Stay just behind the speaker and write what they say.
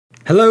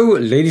Hello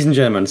ladies and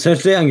gentlemen, so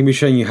today I'm going to be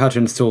showing you how to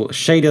install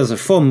shaders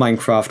for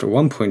Minecraft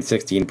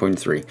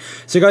 1.16.3.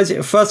 So guys,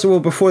 first of all,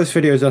 before this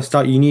video does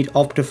start, you need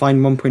Optifine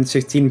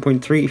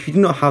 1.16.3. If you do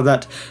not have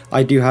that,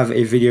 I do have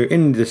a video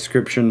in the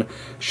description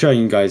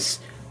showing you guys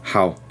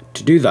how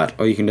to do that,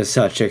 or you can just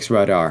search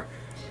xRadarr,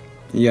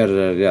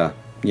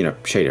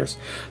 shaders.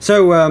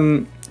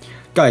 So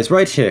guys,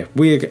 right here,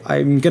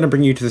 I'm going to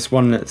bring you to this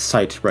one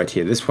site right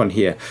here, this one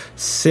here,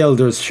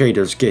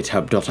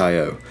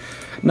 xRadarr.github.io.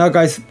 Now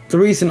guys, the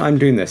reason I'm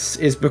doing this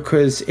is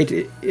because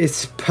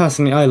it's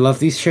personally, I love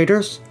these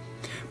shaders,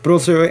 but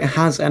also it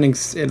has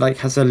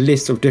has a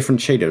list of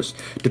different shaders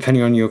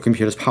depending on your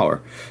computer's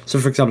power. So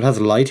for example, it has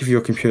light if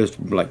your computer's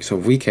sort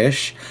of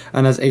weakish,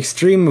 and has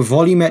extreme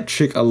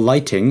volumetric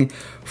lighting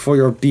for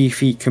your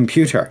beefy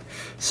computer.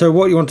 So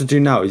what you want to do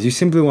now is you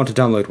simply want to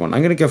download one.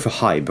 I'm going to go for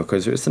high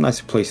because it's a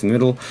nicer place in the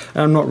middle,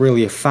 and I'm not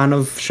really a fan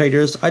of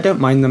shaders. I don't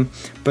mind them,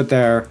 but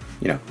they're,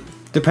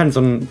 depends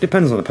on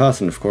the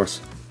person, of course.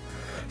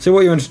 So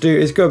what you want to do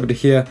is go over to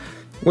here,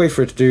 wait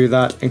for it to do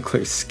that, and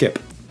click skip.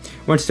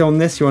 Once you're on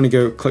this, you want to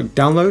go click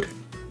download.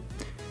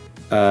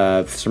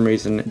 For some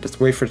reason,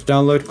 just wait for it to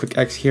download, click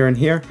X here and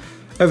here.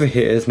 Over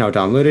here is now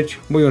downloaded.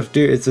 What you want to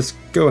do is just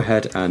go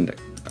ahead and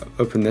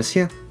open this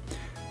here.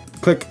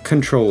 Click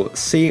Control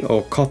C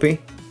or copy.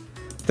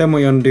 Then what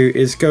you want to do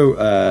is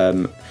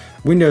go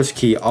Windows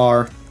key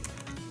R,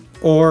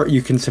 or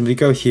you can simply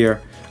go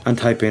here and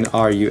type in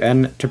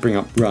RUN to bring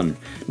up run.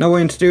 Now what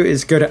you want to do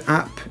is go to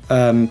app,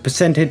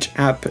 percentage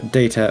app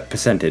data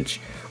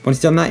percentage. Once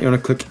you've done that, you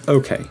want to click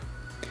OK.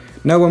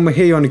 Now when we're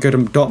here, you want to go to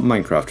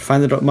 .minecraft,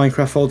 find the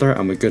 .minecraft folder,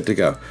 and we're good to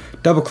go.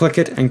 Double click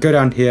it and go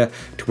down here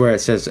to where it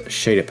says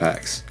shader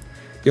packs.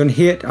 You want to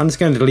hit, I'm just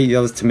going to delete the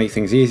others to make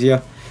things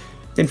easier.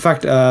 In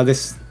fact,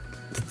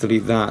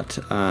 delete that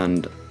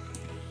and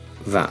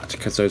that,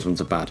 because those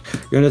ones are bad.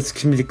 You want to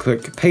simply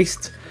click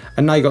paste.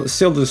 And now you've got the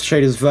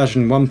xRadarr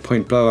version 1.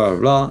 Blah blah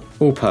blah,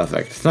 all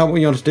perfect. So now what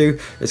you want to do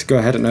is go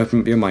ahead and open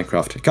up your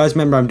Minecraft. Guys,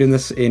 remember I'm doing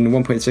this in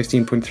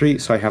 1.16.3,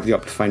 so I have the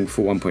Optifine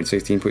for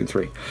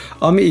 1.16.3.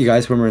 I'll meet you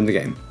guys when we're in the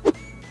game.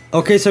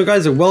 Okay, so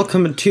guys,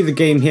 welcome to the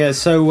game here.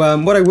 So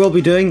what I will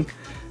be doing,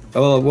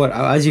 well,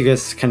 as you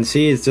guys can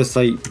see, is just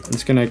I'm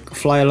just gonna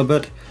fly a little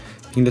bit.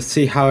 You can just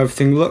see how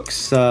everything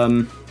looks.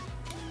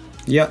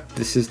 Yeah,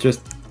 this is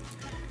just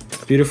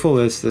beautiful.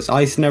 There's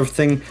ice and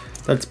everything.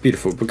 That's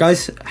beautiful. But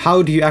guys,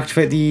 how do you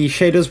activate the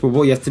shaders? Well,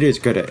 what you have to do is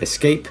go to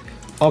Escape,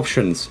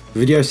 Options,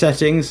 Video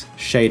Settings,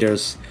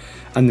 Shaders,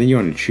 and then you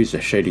want to choose the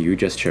shader you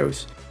just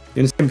chose. You're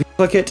going to simply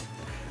click it,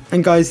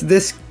 and guys,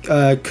 this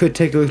could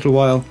take a little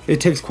while.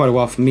 It takes quite a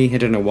while for me, I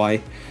don't know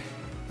why.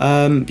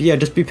 But yeah,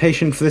 just be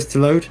patient for this to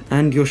load,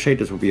 and your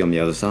shaders will be on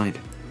the other side.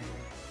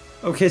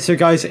 Okay, so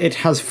guys, it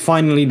has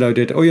finally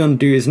loaded. All you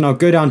want to do is now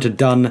go down to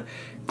Done,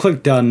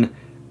 click Done,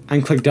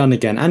 and click Done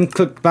again, and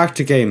click Back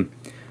to Game.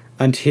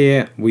 And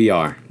here we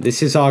are.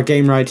 This is our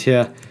game right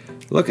here.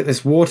 Look at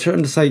this water,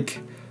 and it's got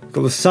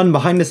the sun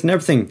behind us and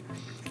everything.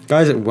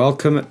 Guys,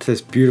 welcome to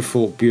this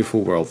beautiful,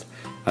 beautiful world,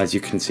 as you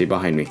can see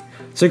behind me.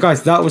 So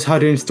guys, that was how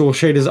to install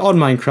shaders on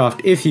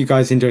Minecraft. If you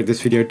guys enjoyed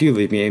this video, do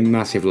leave me a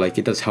massive like.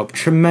 It does help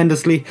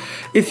tremendously.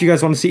 If you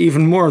guys want to see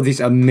even more of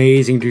these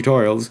amazing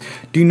tutorials,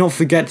 do not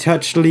forget to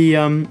actually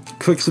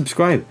click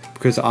subscribe,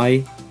 because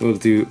I will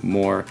do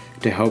more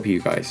to help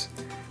you guys.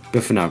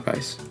 But for now,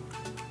 guys,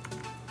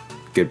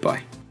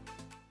 goodbye.